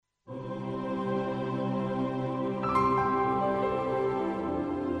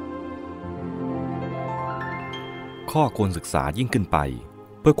ข้อควรศึกษายิ่งขึ้นไป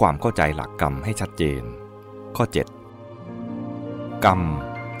เพื่อความเข้าใจหลักกรรมให้ชัดเจนข้อ 7. กรรม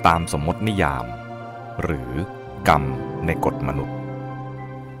ตามสมมตินิยามหรือกรรมในกฎมนุษย์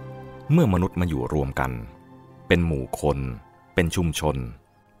เมื่อมนุษย์มาอยู่รวมกันเป็นหมู่คนเป็นชุมชน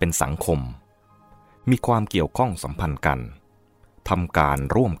เป็นสังคมมีความเกี่ยวข้องสัมพันธ์กันทำการ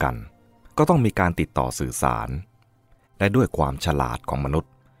ร่วมกันก็ต้องมีการติดต่อสื่อสารและด้วยความฉลาดของมนุษ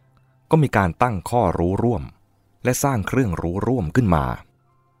ย์ก็มีการตั้งข้อรู้ร่วมและสร้างเครื่องรู้ร่วมขึ้นมา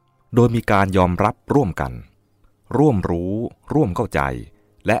โดยมีการยอมรับร่วมกันร่วมรู้ร่วมเข้าใจ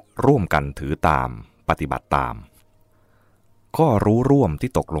และร่วมกันถือตามปฏิบัติตามข้อรู้ร่วม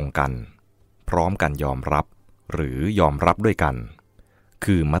ที่ตกลงกันพร้อมกันยอมรับหรือยอมรับด้วยกัน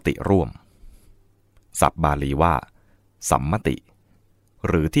คือมติร่วมศัพท์บาลีว่าสัมมติ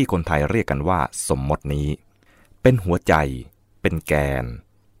หรือที่คนไทยเรียกกันว่าสมมตินี้เป็นหัวใจเป็นแกน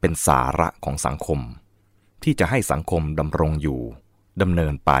เป็นสาระของสังคมที่จะให้สังคมดำรงอยู่ดำเนิ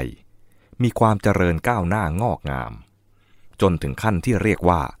นไปมีความเจริญก้าวหน้างอกงามจนถึงขั้นที่เรียก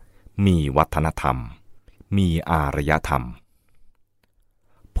ว่ามีวัฒนธรรมมีอารยธรรม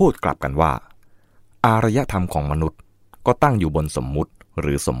พูดกลับกันว่าอารยธรรมของมนุษย์ก็ตั้งอยู่บนสมมุติห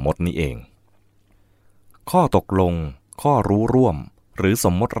รือสมมตินี้เองข้อตกลงข้อรู้ร่วมหรือส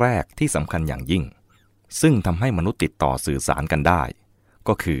มมติแรกที่สำคัญอย่างยิ่งซึ่งทำให้มนุษย์ติดต่อสื่อสารกันได้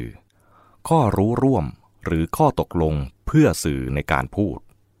ก็คือข้อรู้ร่วมหรือข้อตกลงเพื่อสื่อในการพูด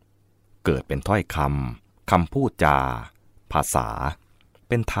เกิดเป็นถ้อยคำคำพูดจาภาษาเ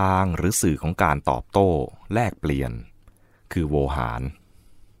ป็นทางหรือสื่อของการตอบโต้แลกเปลี่ยนคือโวหาร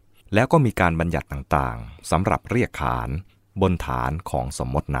แล้วก็มีการบัญญัติต่างๆสำหรับเรียกขานบนฐานของสม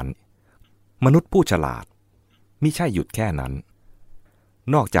มตินั้นมนุษย์ผู้ฉลาดมิใช่หยุดแค่นั้น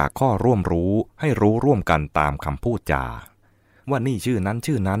นอกจากข้อร่วมรู้ให้รู้ร่วมกันตามคำพูดจาว่านี่ชื่อนั้น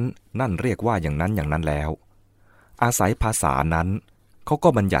ชื่อนั้นนั่นเรียกว่าอย่างนั้นอย่างนั้นแล้วอาศัยภาษานั้นเขาก็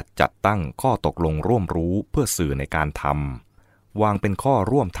บัญญัติจัดตั้งข้อตกลงร่วมรู้เพื่อสื่อในการทำวางเป็นข้อ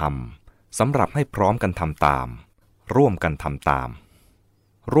ร่วมทำสำหรับให้พร้อมกันทำตามร่วมกันทำตาม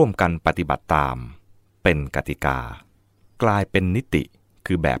ร่วมกันปฏิบัติตามเป็นกติกากลายเป็นนิติ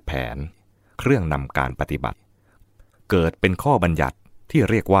คือแบบแผนเครื่องนำการปฏิบัติเกิดเป็นข้อบัญญัติที่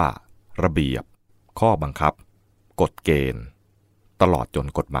เรียกว่าระเบียบข้อบังคับกฎเกณฑ์ตลอดจน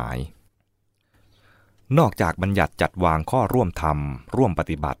กฎหมายนอกจากบัญญัติจัดวางข้อร่วมทำร่วมป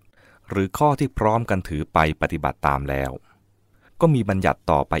ฏิบัติหรือข้อที่พร้อมกันถือไปปฏิบัติตามแล้วก็มีบัญญัติ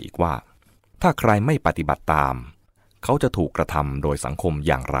ต่อไปอีกว่าถ้าใครไม่ปฏิบัติตามเขาจะถูกกระทำโดยสังคมอ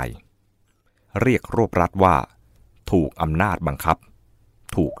ย่างไรเรียกรวบรัดว่าถูกอำนาจบังคับ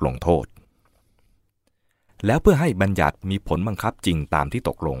ถูกลงโทษแล้วเพื่อให้บัญญัติมีผลบังคับจริงตามที่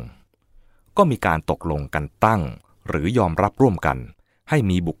ตกลงก็มีการตกลงกันตั้งหรือยอมรับร่วมกันให้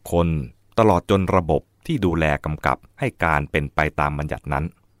มีบุคคลตลอดจนระบบที่ดูแลกำกับให้การเป็นไปตามบัญญัตินั้น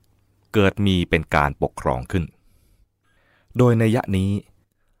เกิดมีเป็นการปกครองขึ้นโดยนัยนี้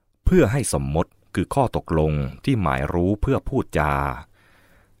เพื่อให้สมมติคือข้อตกลงที่หมายรู้เพื่อพูดจา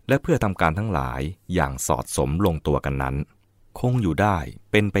และเพื่อทำการทั้งหลายอย่างสอดสมลงตัวกันนั้นคงอยู่ได้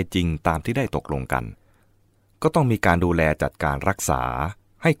เป็นไปจริงตามที่ได้ตกลงกันก็ต้องมีการดูแลจัดการรักษา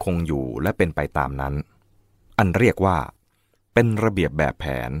ให้คงอยู่และเป็นไปตามนั้นอันเรียกว่าเป็นระเบียบแบบแผ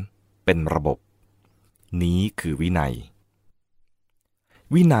นเป็นระบบนี้คือวินัย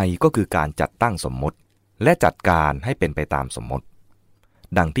วินัยก็คือการจัดตั้งสมมติและจัดการให้เป็นไปตามสมมติ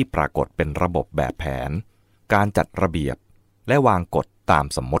ดังที่ปรากฏเป็นระบบแบบแผนการจัดระเบียบและวางกฎตาม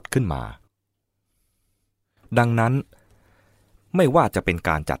สมมติขึ้นมาดังนั้นไม่ว่าจะเป็นก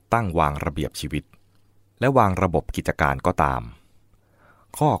ารจัดตั้งวางระเบียบชีวิตและวางระบบกิจการก็ตาม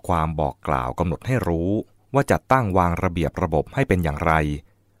ข้อความบอกกล่าวกำหนดให้รู้ว่าจัดตั้งวางระเบียบระบบให้เป็นอย่างไร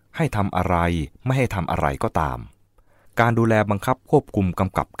ให้ทำอะไรไม่ให้ทำอะไรก็ตามการดูแลบังคับควบคุมก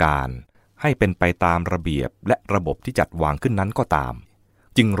ำกับการให้เป็นไปตามระเบียบและระบบที่จัดวางขึ้นนั้นก็ตาม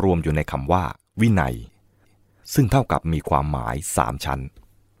จึงรวมอยู่ในคำว่าวินัยซึ่งเท่ากับมีความหมาย3ชั้น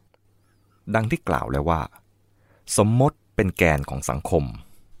ดังที่กล่าวแล้วว่าสมมติเป็นแกนของสังคม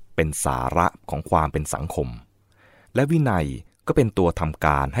เป็นสาระของความเป็นสังคมและวินัยก็เป็นตัวทำก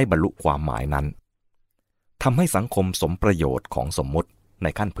ารให้บรรลุความหมายนั้นทำให้สังคมสมประโยชน์ของสมมติใน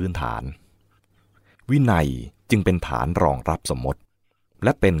ขั้นพื้นฐานวินัยจึงเป็นฐานรองรับสมมติแล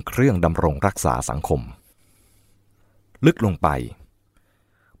ะเป็นเครื่องดำรงรักษาสังคมลึกลงไป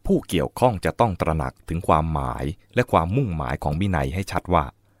ผู้เกี่ยวข้องจะต้องตระหนักถึงความหมายและความมุ่งหมายของวินัยให้ชัดว่า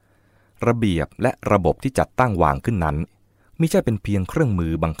ระเบียบและระบบที่จัดตั้งวางขึ้นนั้นไม่ใช่เป็นเพียงเครื่องมื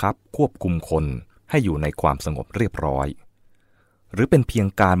อบังคับควบคุมคนให้อยู่ในความสงบเรียบร้อยหรือเป็นเพียง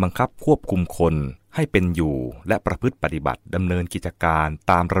การบังคับควบคุมคนให้เป็นอยู่และประพฤติปฏิบัติดำเนินกิจการ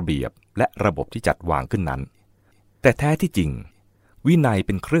ตามระเบียบและระบบที่จัดวางขึ้นนั้น แต่แท้ที่จริงวินัยเ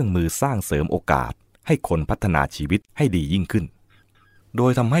ป็นเครื่องมือสร้างเสริมโอกาสให้คนพัฒนาชีวิตให้ดียิ่งขึ้นโด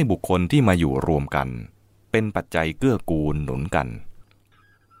ยทำให้บุคคลที่มาอยู่รวมกันเป็นปัจจัยเกื้อกูลหนุนกัน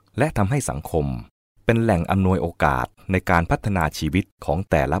และทำให้สังคมเป็นแหล่งอำนวยโอกาสในการพัฒนาชีวิตของ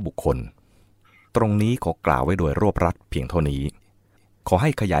แต่ละบุคคลตรงนี้ขอกล่าวไว้โดยรวบรัดเพียงเท่านี้ขอให้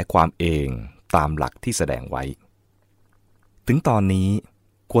ขยายความเองตามหลักที่แสดงไว้ถึงตอนนี้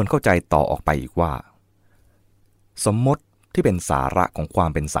ควรเข้าใจต่อออกไปอีกว่าสมมติที่เป็นสาระของความ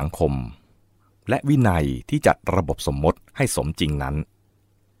เป็นสังคมและวินัยที่จัดระบบสมมติให้สมจริงนั้น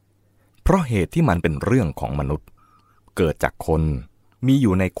เพราะเหตุที่มันเป็นเรื่องของมนุษย์เกิดจากคนมีอ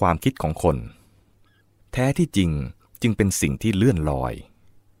ยู่ในความคิดของคนแท้ที่จริงจึงเป็นสิ่งที่เลื่อนลอย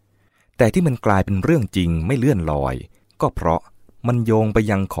แต่ที่มันกลายเป็นเรื่องจริงไม่เลื่อนลอยก็เพราะมันโยงไป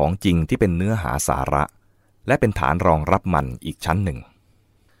ยังของจริงที่เป็นเนื้อหาสาระและเป็นฐานรองรับมันอีกชั้นหนึ่ง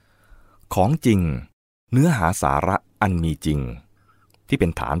ของจริงเนื้อหาสาระอันมีจริงที่เป็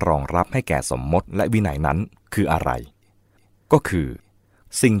นฐานรองรับให้แก่สมมติและวินัยนั้นคืออะไรก็คือ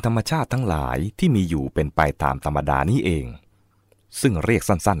สิ่งธรรมชาติทั้งหลายที่มีอยู่เป็นไปตามธรรมดานี้เองซึ่งเรียก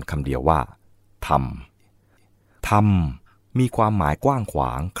สั้นๆคำเดียวว่าธรรมธรรมมีความหมายกว้างขว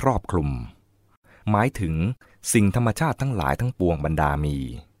างครอบคลุมหมายถึงสิ่งธรรมชาติทั้งหลายทั้งปวงบรรดามี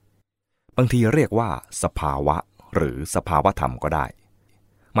บางทีเรียกว่าสภาวะหรือสภาวธรรมก็ได้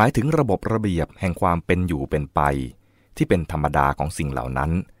หมายถึงระบบระเบียบแห่งความเป็นอยู่เป็นไปที่เป็นธรรมดาของสิ่งเหล่านั้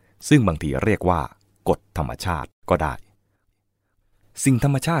นซึ่งบางทีเรียกว่ากฎธรรมชาติก็ได้สิ่งธร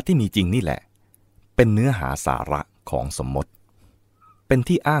รมชาติที่มีจริงนี่แหละเป็นเนื้อหาสาระของสมมติเป็น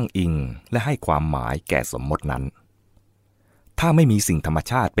ที่อ้างอิงและให้ความหมายแก่สมมตินั้นถ้าไม่มีสิ่งธรรม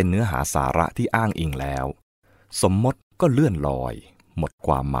ชาติเป็นเนื้อหาสาระที่อ้างอิงแล้วสมมติก็เลื่อนลอยหมดค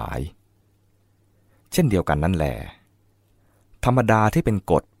วามหมายเช่นเดียวกันนั่นแหละธรรมดาที่เป็น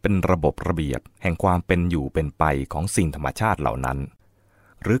กฎเป็นระบบระเบียบแห่งความเป็นอยู่เป็นไปของสิ่งธรรมชาติเหล่านั้น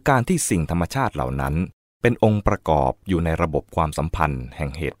หรือการที่สิ่งธรรมชาติเหล่านั้นเป็นองค์ประกอบอยู่ในระบบความสัมพันธ์แห่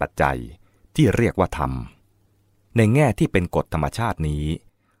งเหตุปัจจัยที่เรียกว่าธรรมในแง่ที่เป็นกฎธรรมชาตินี้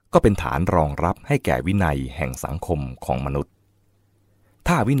ก็เป็นฐานรองรับให้แก่วินัยแห่งสังคมของมนุษย์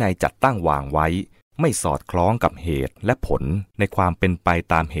ถ้าวินัยจัดตั้งวางไว้ไม่สอดคล้องกับเหตุและผลในความเป็นไป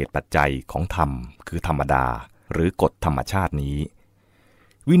ตามเหตุปัจจัยของธรรมคือธรรมดาหรือกฎธรรมชาตินี้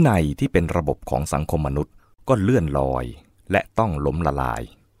วินัยที่เป็นระบบของสังคมมนุษย์ก็เลื่อนลอยและต้องล้มละลาย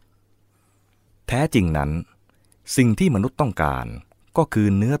แท้จริงนั้นสิ่งที่มนุษย์ต้องการก็คือ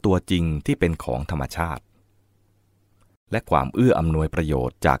เนื้อตัวจริงที่เป็นของธรรมชาติและความเอื้ออำนวยประโยช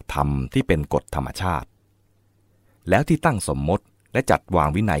น์จากธรรมที่เป็นกฎธรรมชาติแล้วที่ตั้งสมมติและจัดวาง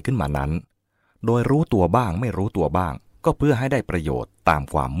วินัยขึ้นมานั้นโดยรู้ตัวบ้างไม่รู้ตัวบ้างก็เพื่อให้ได้ประโยชน์ตาม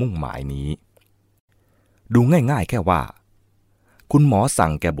ความมุ่งหมายนี้ดูง่ายๆแค่ว่าคุณหมอสั่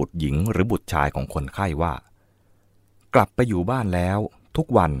งแก่บุตรหญิงหรือบุตรชายของคนไข้ว่ากลับไปอยู่บ้านแล้วทุก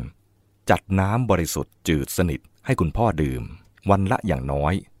วันจัดน้ำบริสุทธิ์จืดสนิทให้คุณพ่อดื่มวันละอย่างน้อ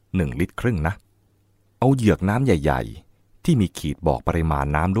ย1 ลิตรครึ่งนะเอาเหยือกน้ำใหญ่ๆที่มีขีดบอกปริมาณ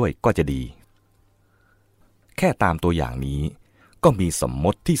น้ำด้วยก็จะดีแค่ตามตัวอย่างนี้ก็มีสมม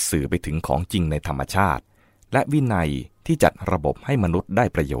ติที่สื่อไปถึงของจริงในธรรมชาติและวินัยที่จัดระบบให้มนุษย์ได้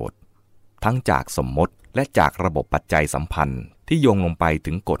ประโยชน์ทั้งจากสมมติและจากระบบปัจจัยสัมพันธ์ที่โยงลงไป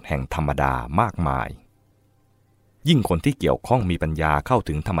ถึงกฎแห่งธรรมดามากมายยิ่งคนที่เกี่ยวข้องมีปัญญาเข้า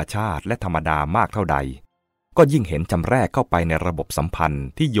ถึงธรรมชาติและธรรมดามากเท่าใดก็ยิ่งเห็นจำแรกเข้าไปในระบบสัมพันธ์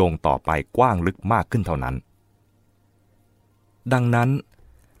ที่โยงต่อไปกว้างลึกมากขึ้นเท่านั้นดังนั้น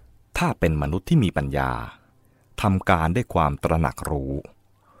ถ้าเป็นมนุษย์ที่มีปัญญาทำการด้วยความตระหนักรู้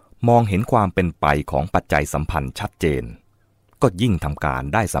มองเห็นความเป็นไปของปัจจัยสัมพันธ์ชัดเจนก็ยิ่งทำการ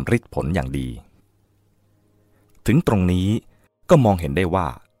ได้สำเร็จผลอย่างดีถึงตรงนี้ก็มองเห็นได้ว่า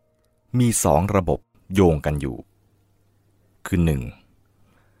มี2 ระบบโยงกันอยู่คือ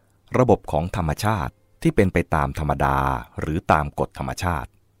 1. ระบบของธรรมชาติที่เป็นไปตามธรรมดาหรือตามกฎธรรมชาติ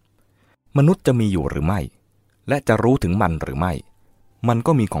มนุษย์จะมีอยู่หรือไม่และจะรู้ถึงมันหรือไม่มัน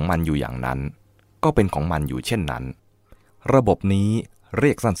ก็มีของมันอยู่อย่างนั้นก็เป็นของมันอยู่เช่นนั้นระบบนี้เรี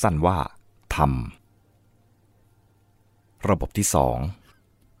ยกสั้นๆว่าธรรมระบบที่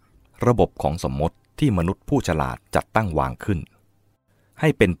 2. ระบบของสมมติที่มนุษย์ผู้ฉลาดจัดตั้งวางขึ้นให้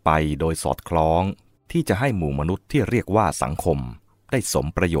เป็นไปโดยสอดคล้องที่จะให้หมู่มนุษย์ที่เรียกว่าสังคมได้สม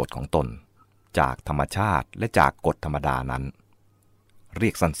ประโยชน์ของตนจากธรรมชาติและจากกฎธรรมดานั้นเรี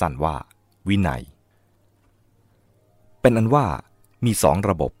ยกสั้นๆว่าวินัยเป็นอันว่ามี2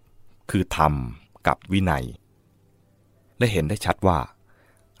 ระบบคือธรรมกับวินัยและเห็นได้ชัดว่า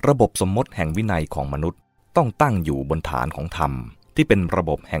ระบบสมมติแห่งวินัยของมนุษย์ต้องตั้งอยู่บนฐานของธรรมที่เป็นระ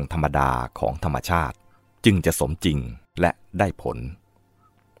บบแห่งธรรมดาของธรรมชาติจึงจะสมจริงและได้ผล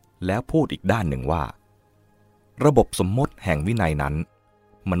แล้วพูดอีกด้านหนึ่งว่า ระบบสมมติแห่งวินัยนั้น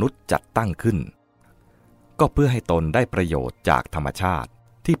มนุษย์จัดตั้งขึ้นก็เพื่อให้ตนได้ประโยชน์จากธรรมชาติ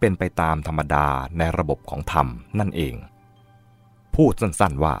ที่เป็นไปตามธรรมดาในระบบของธรรมนั่นเองพูดสั้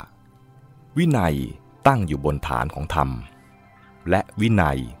นๆว่าวินัยตั้งอยู่บนฐานของธรรมและวิ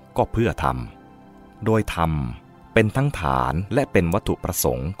นัยก็เพื่อธรรมโดยธรรมเป็นทั้งฐานและเป็นวัตถุประส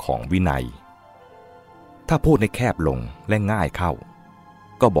งค์ของวินัยถ้าพูดในแคบลงและง่ายเข้า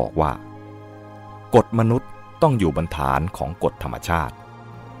ก็บอกว่ากฎมนุษย์ต้องอยู่บนฐานของกฎธรรมชาติ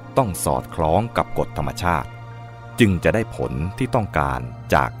ต้องสอดคล้องกับกฎธรรมชาติจึงจะได้ผลที่ต้องการ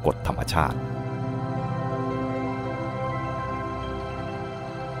จากกฎธรรมชาติ